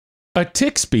A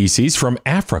tick species from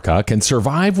Africa can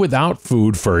survive without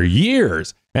food for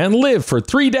years and live for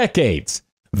 3 decades.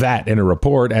 That in a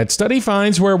report at Study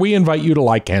Finds, where we invite you to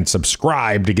like and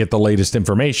subscribe to get the latest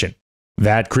information.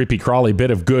 That creepy crawly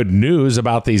bit of good news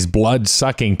about these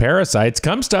blood-sucking parasites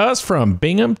comes to us from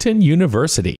Binghamton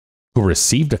University, who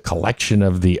received a collection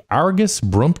of the Argas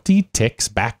brumpti ticks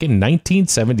back in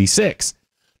 1976.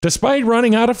 Despite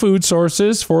running out of food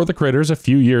sources for the critters a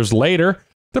few years later,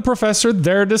 the professor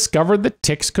there discovered that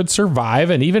ticks could survive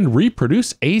and even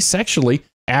reproduce asexually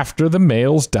after the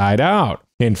males died out.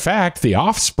 In fact, the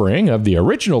offspring of the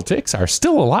original ticks are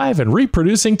still alive and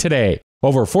reproducing today,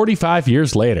 over 45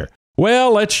 years later.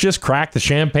 Well, let's just crack the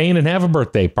champagne and have a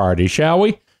birthday party, shall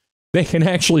we? They can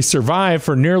actually survive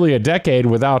for nearly a decade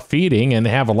without feeding and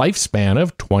have a lifespan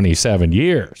of 27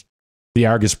 years. The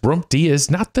Argas brumpti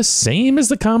is not the same as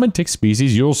the common tick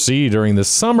species you'll see during the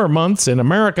summer months in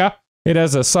America. It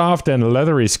has a soft and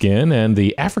leathery skin, and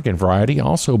the African variety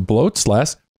also bloats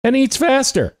less and eats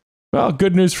faster. Well,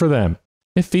 good news for them.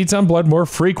 It feeds on blood more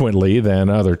frequently than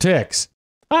other ticks.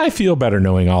 I feel better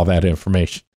knowing all that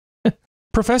information.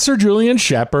 Professor Julian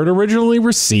Shepard originally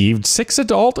received 6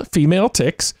 adult female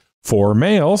ticks, 4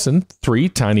 males, and 3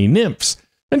 tiny nymphs.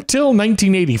 Until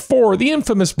 1984, the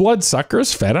infamous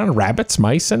bloodsuckers fed on rabbits,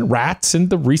 mice, and rats in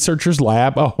the researcher's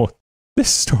lab. Oh, this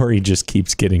story just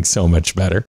keeps getting so much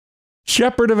better.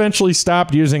 Shepard eventually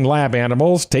stopped using lab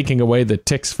animals, taking away the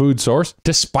tick's food source.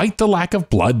 Despite the lack of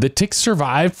blood, the ticks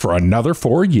survived for another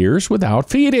 4 years without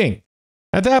feeding.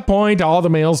 At that point, all the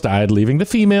males died, leaving the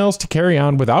females to carry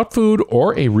on without food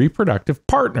or a reproductive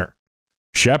partner.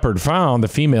 Shepard found the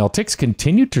female ticks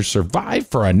continued to survive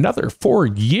for another 4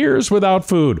 years without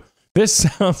food. This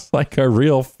sounds like a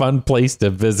real fun place to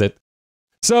visit.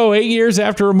 So 8 years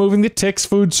after removing the tick's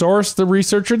food source, the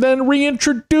researcher then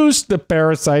reintroduced the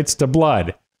parasites to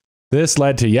blood. This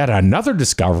led to yet another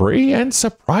discovery and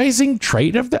surprising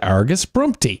trait of the Argas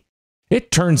brumpti.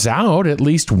 It turns out at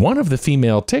least one of the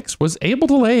female ticks was able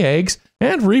to lay eggs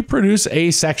and reproduce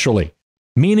asexually,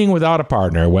 meaning without a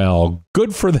partner. Well,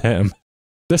 good for them.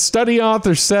 The study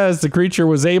author says the creature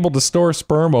was able to store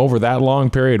sperm over that long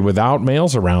period without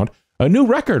males around, a new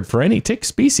record for any tick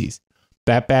species.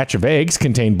 That batch of eggs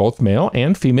contained both male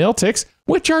and female ticks,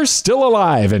 which are still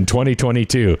alive in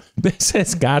 2022. This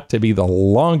has got to be the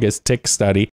longest tick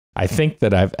study I think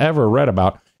that I've ever read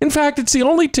about. In fact, it's the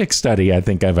only tick study I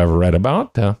think I've ever read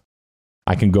about.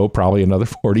 I can go probably another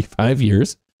 45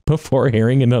 years before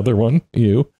hearing another one.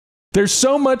 There's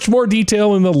so much more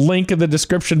detail in the link in the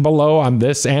description below on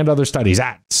this and other studies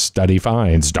at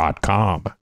studyfinds.com.